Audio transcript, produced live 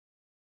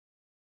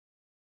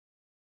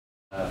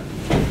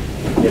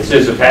It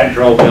says a patent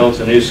troll bill. It's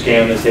a new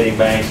scam that's hitting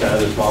banks and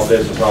other small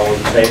business all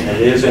over the state, and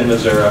it is in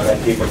Missouri. I've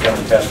had people come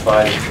and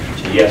testify.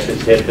 Yes,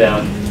 it's hit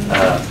them.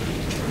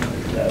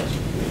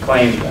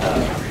 Claim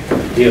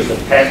deals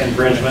with patent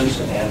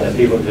infringements, and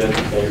people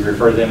they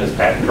refer to them as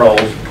patent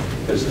trolls,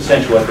 because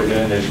essentially what they're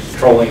doing is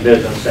trolling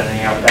business, sending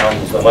out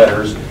thousands of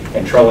letters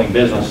and trolling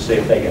business to see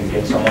if they can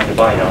get someone to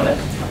bite on it.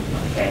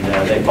 And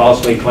they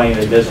falsely claim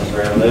that businesses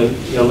are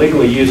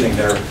illegally using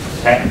their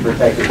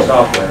patent-protected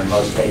software in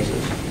most cases.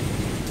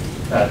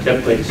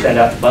 Typically to send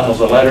out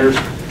bundles of letters.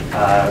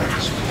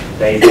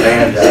 They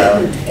demand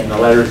in the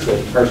letters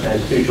that the person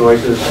has two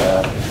choices,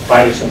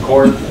 fight us in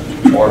court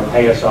or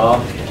pay us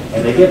off.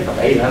 And they get from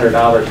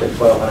 $800 to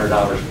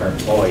 $1,200 per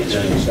employee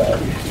doing so.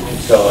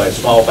 So a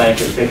small bank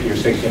with 50 or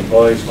 60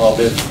 employees, small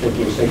business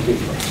 $50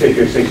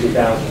 or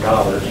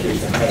 $60,000, you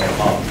can pay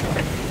them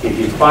off. If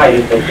you fight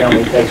it, they tell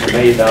me it takes $1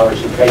 million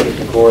to take it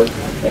to court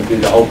and do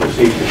the whole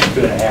procedure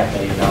for $2.5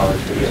 million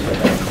to get the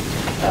thing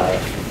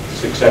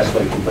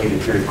successfully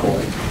completed through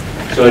court.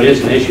 So it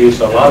is an issue,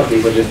 so a lot of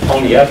people just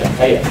pony up and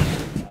pay it.